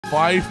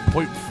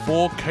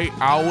5.4k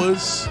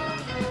hours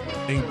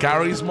in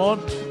Gary's mod.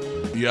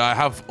 Yeah, I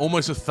have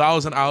almost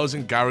 1,000 hours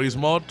in Gary's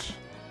mod.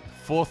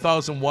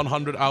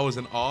 4,100 hours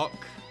in Ark.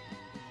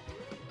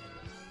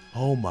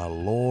 Oh my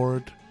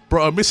lord.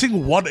 Bro, I'm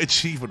missing one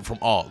achievement from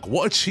Ark.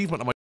 What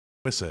achievement am I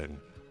missing?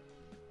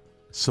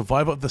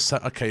 Survivor of the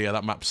set. Okay, yeah,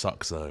 that map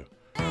sucks though.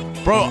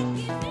 Bro,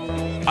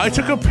 I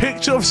took a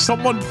picture of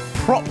someone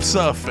prop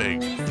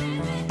surfing.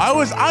 I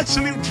was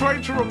actually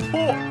trying to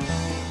report.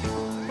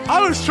 I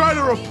was trying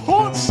to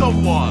report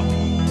someone.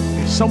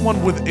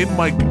 Someone within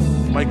my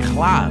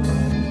clan.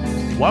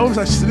 Why was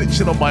I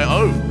snitching on my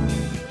own?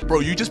 Bro,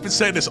 you just been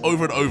saying this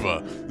over and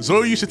over.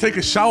 Zoil used to take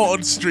a shower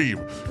on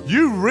stream.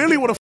 You really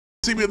want to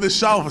see me in the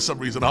shower for some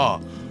reason, huh?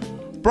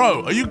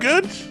 Bro, are you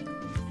good?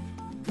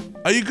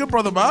 Are you good,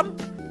 brother man?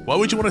 Why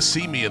would you want to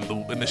see me in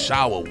the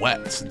shower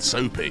wet and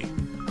soapy?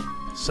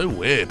 So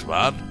weird,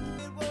 man.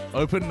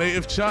 Open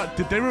native chat.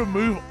 Did they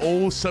remove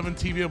all 7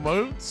 TV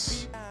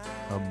emotes?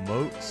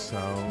 Emote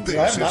sound.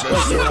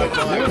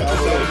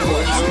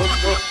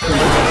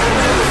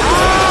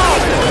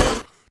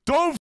 Oh!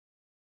 Don't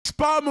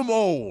spam them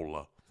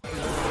all.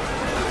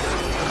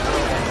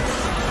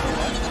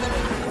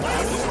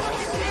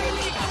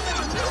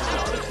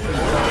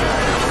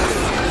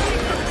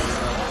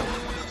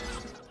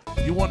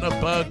 You want a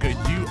burger,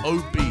 you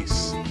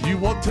obese. You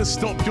want to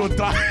stop your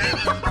diet.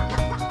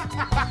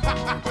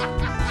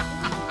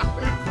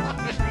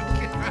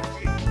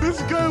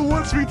 This guy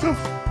wants me to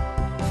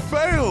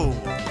fail.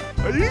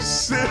 Are you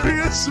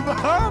serious,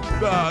 man?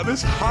 Nah,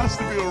 this has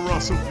to be a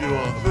Russell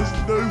viewer. There's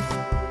no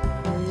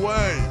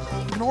way.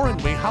 Ignoring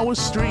me, how was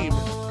stream?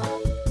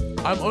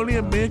 I'm only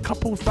a mere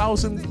couple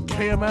thousand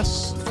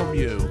KMS from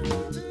you.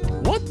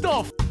 What the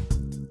f?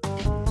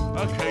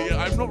 Okay,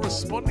 yeah, I'm not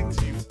responding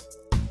to you.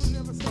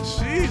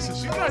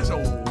 Jesus, you guys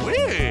are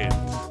weird.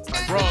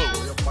 Bro,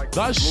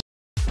 that shit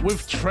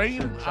with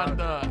Train and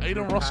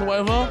Aiden Ross or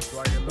whatever,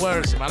 where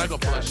is it, man? I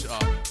gotta pull that shit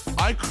up.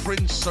 I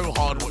cringed so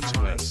hard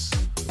watching this.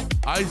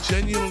 I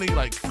genuinely,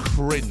 like,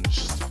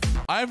 cringed.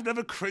 I've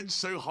never cringed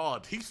so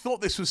hard. He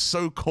thought this was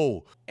so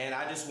cool. And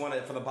I just want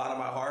to, from the bottom of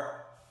my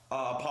heart,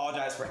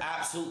 apologize for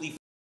absolutely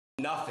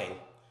nothing,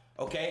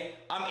 okay?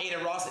 I'm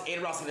Aiden Ross, and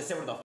Aiden Ross is gonna say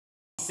what the he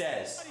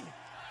says.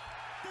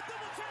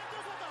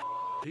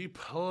 He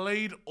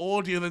played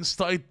audio then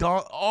started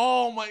dancing.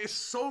 Oh my, it's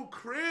so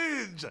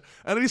cringe.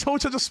 And then his whole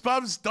chat just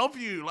spams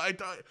W.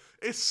 Like,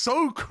 it's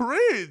so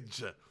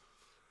cringe.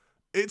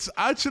 It's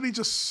actually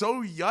just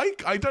so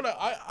yike. I don't know.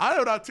 I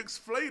don't know how to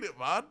explain it,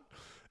 man.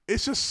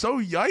 It's just so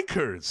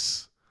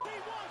yikers.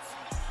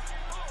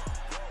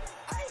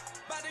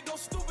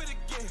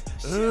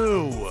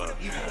 Ew.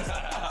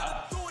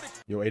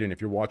 Yo, Aiden,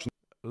 if you're watching.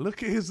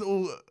 Look at his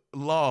little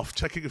laugh,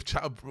 checking if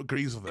chat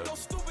agrees with him.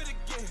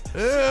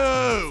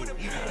 Ew.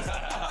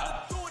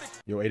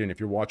 Yo, Aiden, if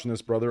you're watching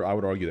this, brother, I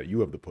would argue that you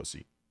have the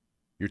pussy.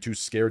 You're too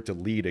scared to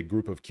lead a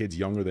group of kids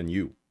younger than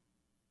you.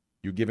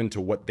 You give in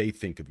to what they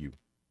think of you.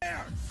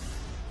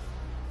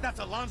 That's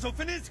Alonzo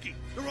Fininsky,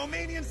 the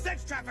Romanian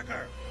sex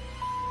trafficker.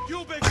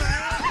 You big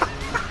man.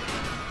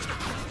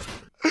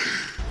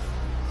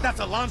 That's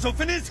Alonzo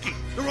Fininsky,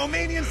 the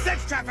Romanian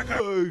sex trafficker.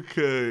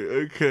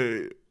 Okay.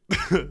 Okay,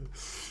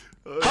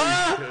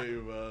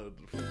 man.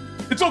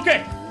 It's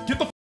okay. Get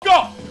the f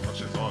up.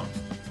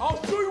 I'll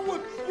show you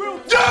what real.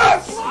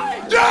 Yes!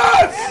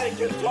 Yes!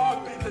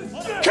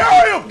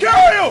 Carry him!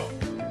 Carry him!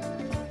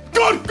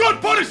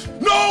 Good, punish!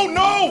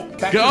 No!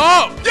 Get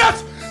up!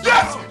 Yes!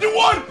 You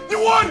won!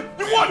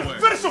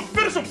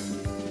 Finish him!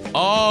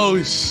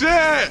 Oh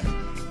shit!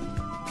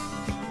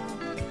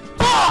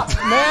 Fuck,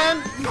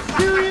 man! You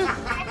serious?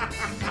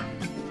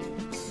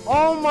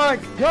 Oh my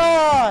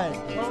god!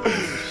 Holy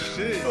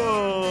shit!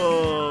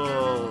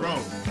 Oh. Bro.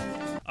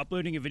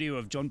 Uploading a video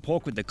of John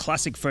Pork with the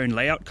classic phone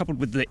layout coupled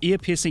with the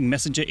ear-piercing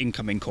messenger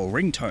incoming call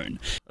ringtone.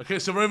 Okay,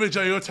 so Rover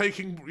J, you're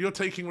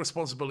taking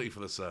responsibility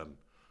for this then.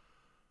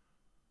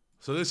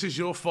 So this is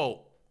your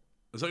fault.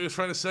 Is that what you're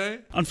trying to say?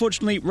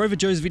 Unfortunately, Rover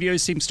Joe's video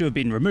seems to have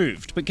been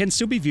removed, but can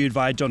still be viewed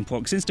via John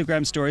Pork's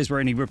Instagram stories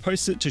wherein he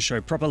reposts it to show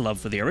proper love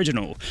for the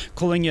original,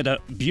 calling it a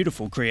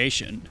beautiful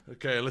creation.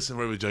 Okay, listen,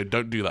 Rover Joe,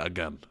 don't do that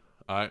again.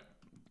 Alright?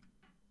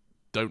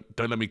 Don't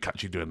let me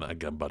catch you doing that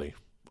again, buddy.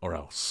 Or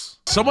else.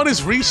 Someone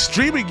is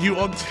re-streaming you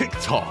on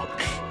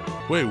TikTok.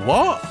 Wait,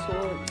 what?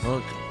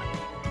 Okay,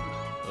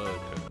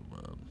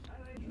 man.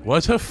 Why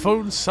is her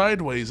phone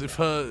sideways if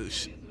her...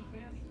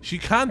 She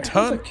can't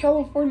turn... It's a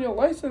California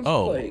license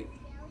plate.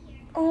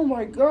 Oh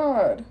my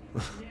god.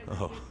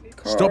 Oh.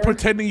 Stop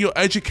pretending you're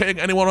educating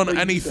anyone on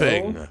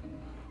anything.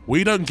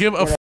 We don't give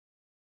a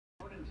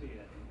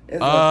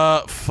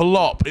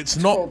flop. It's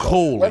not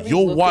cool.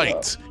 You're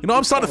white. You know,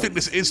 I'm starting to think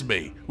this is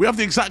me. We have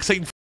the exact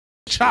same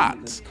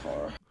chat.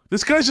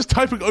 This guy's just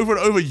typing over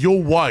and over,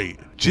 you're white.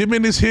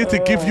 Jimin is here to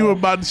give you a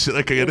mansion.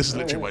 Okay, yeah, this is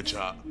literally my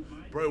chat.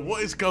 Bro,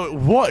 what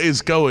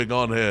is going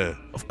on here?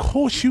 Of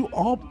course you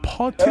are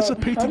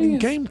participating in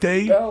game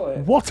day.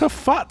 What a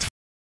fat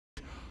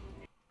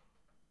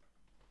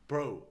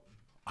Bro,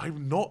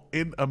 I'm not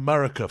in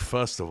America,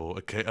 first of all,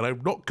 okay? And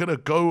I'm not gonna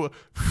go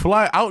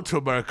fly out to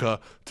America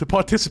to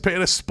participate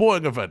in a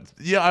sporting event.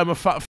 Yeah, I'm a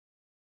fat f.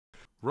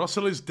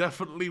 Russell is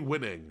definitely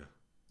winning.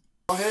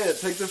 Go ahead,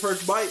 take the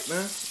first bite,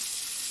 man.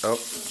 Oh.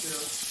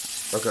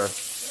 Okay.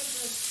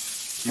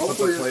 You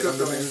Hopefully put the plate it's cooked on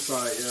the underneath?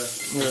 inside, yeah.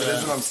 If it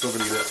isn't, I'm still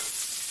gonna eat it.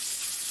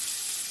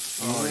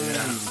 Oh,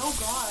 yeah. Oh,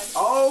 God.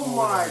 Oh,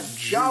 my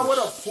God, what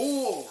a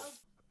pull.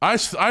 I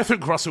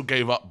think Russell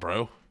gave up,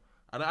 bro.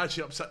 And it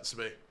actually upsets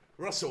me.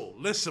 Russell,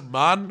 listen,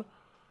 man.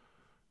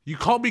 You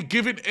can't be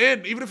giving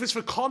in, even if it's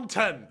for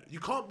content. You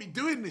can't be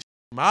doing this,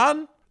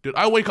 man. Dude,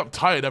 I wake up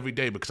tired every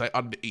day because I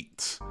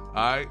undereat.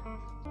 Alright?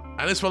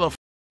 And this motherfucker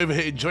over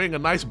here enjoying a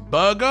nice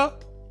burger?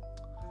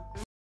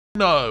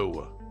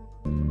 No.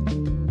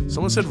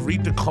 Someone said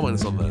read the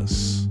comments on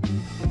this.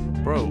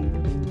 Bro,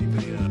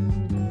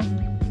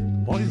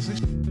 what is this?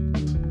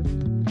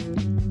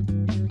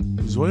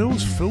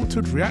 Zoil's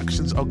filtered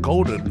reactions are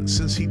golden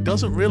since he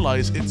doesn't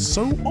realize it's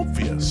so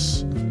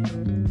obvious.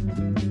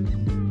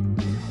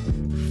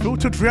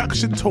 Filtered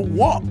reaction to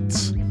what?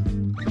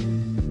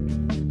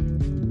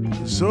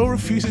 Zoil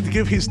refusing to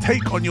give his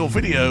take on your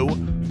video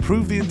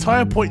proved the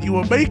entire point you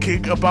were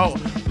making about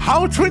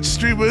how Twitch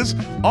streamers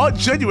aren't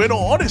genuine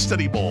or honest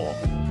anymore.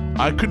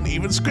 I couldn't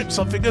even script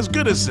something as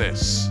good as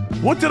this.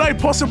 What did I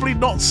possibly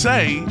not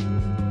say?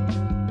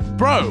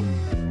 Bro.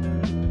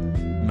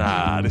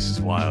 Nah, this is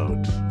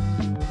wild.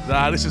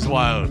 Nah, this is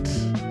wild.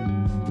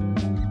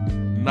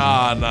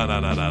 Nah.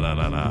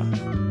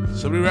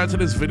 Somebody reacted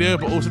to this video,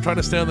 but also trying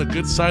to stay on the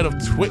good side of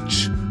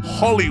Twitch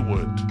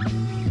Hollywood.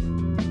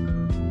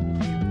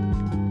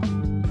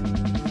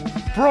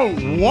 Bro,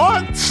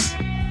 what?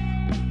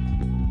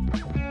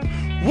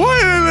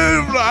 What?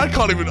 I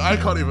can't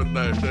even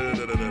know. No.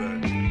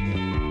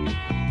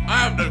 I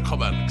have no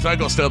comment, because I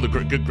got to stay on the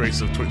good grace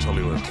of Twitch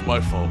Hollywood. It's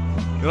my fault.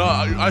 You know,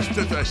 I don't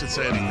think I should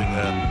say anything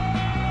there.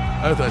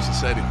 I don't think I should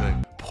say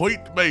anything.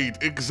 Point made,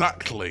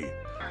 exactly.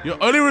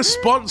 Your only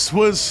response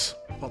was...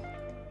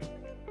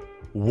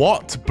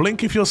 What?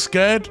 Blink if you're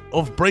scared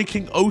of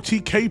breaking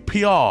OTK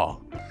PR.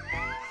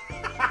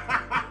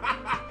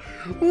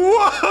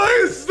 What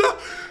is that?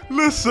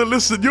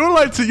 Listen, you're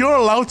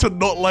allowed to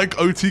not like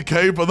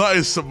OTK, but that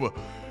is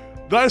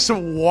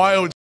some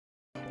wild.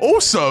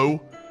 Also,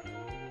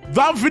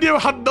 that video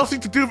had nothing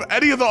to do with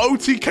any of the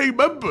OTK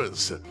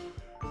members.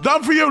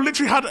 That video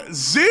literally had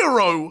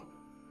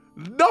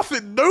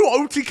nothing. No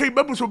OTK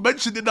members were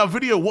mentioned in that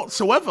video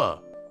whatsoever.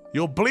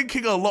 You're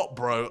blinking a lot,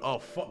 bro. Oh,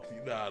 fuck you.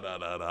 Nah.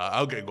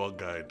 I'll get one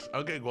guide.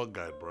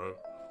 Bro.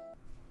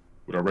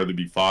 Would I rather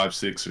be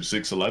 5'6" or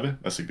 6'11"?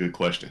 That's a good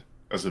question.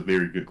 That's a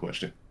very good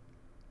question.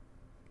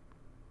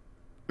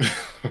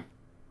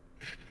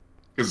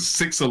 Because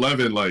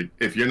 6'11", like,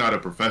 if you're not a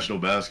professional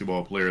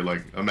basketball player,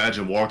 like,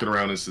 imagine walking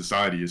around in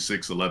society as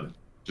 6'11",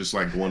 just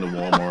like going to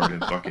Walmart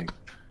and fucking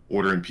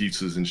ordering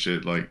pizzas and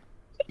shit. Like,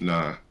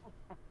 nah.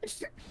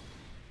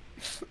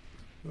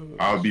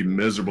 I would be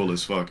miserable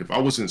as fuck. If I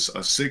wasn't a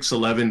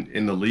 6'11"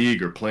 in the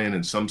league or playing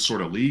in some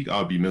sort of league, I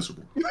would be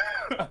miserable.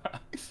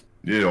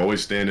 Yeah,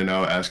 always standing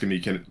out, asking me,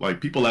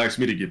 people ask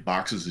me to get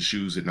boxes of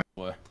shoes at night.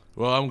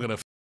 Well, I'm gonna.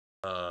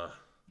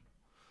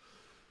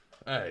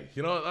 Hey,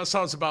 you know that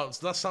sounds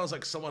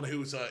like someone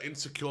who's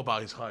insecure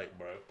about his height,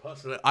 bro.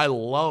 Personally, I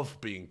love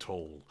being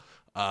tall.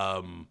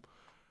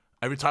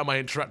 Every time I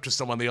interact with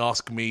someone, they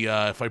ask me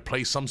if I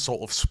play some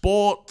sort of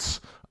sport,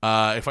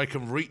 if I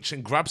can reach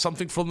and grab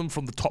something from them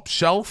from the top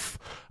shelf.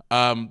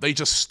 They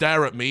just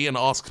stare at me and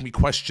ask me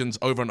questions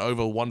over and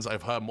over, ones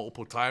I've heard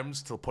multiple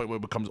times, to the point where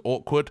it becomes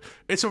awkward.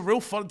 It's a real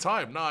fun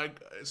time. No,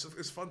 it's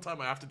a fun time.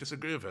 I have to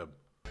disagree with him.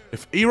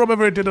 If Erom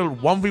ever did a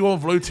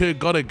 1v1 Vlo tier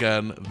god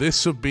again,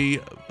 this would be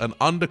an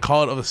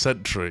undercard of the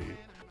century.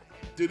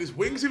 Dude, is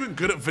Wings even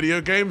good at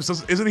video games?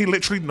 Isn't he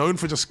literally known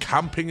for just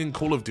camping in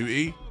Call of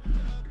Duty?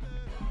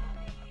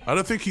 I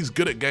don't think he's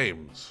good at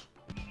games.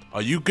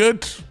 Are you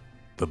good?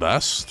 The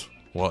best?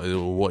 What are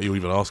you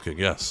even asking?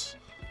 Yes,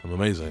 I'm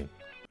amazing.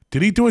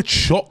 Did he do a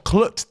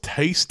chocolate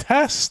taste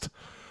test?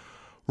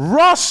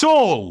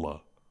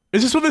 Russell!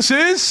 Is this what this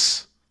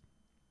is?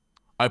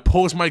 I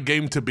paused my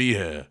game to be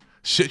here.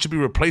 Shit should be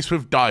replaced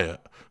with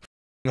diet.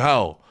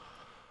 Hell.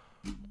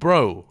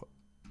 Bro,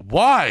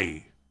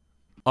 why?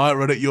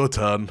 Alright, Reddit, your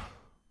turn.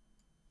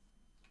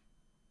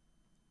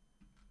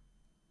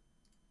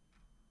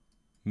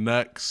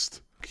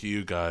 Next.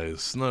 You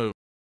guys. No,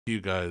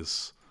 you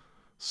guys.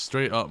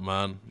 Straight up,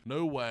 man.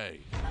 No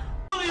way.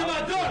 My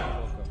daughter.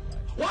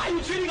 Why are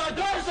you treating our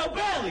daughter so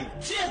badly?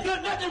 She has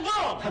done nothing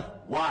wrong.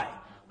 Why?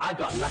 I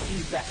got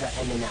Lucky, Becca,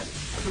 and Nanami.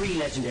 3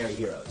 legendary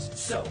heroes.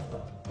 So,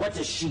 what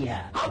does she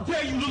have? How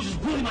dare you losers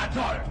bully my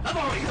daughter? I've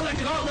already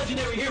collected all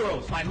legendary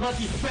heroes. My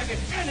Lucky, Becca,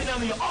 and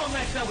Nanami are all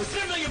maxed out with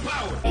 10 million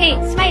power. Hey,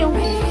 smile.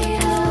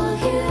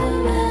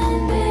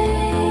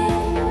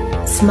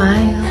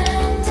 Smile.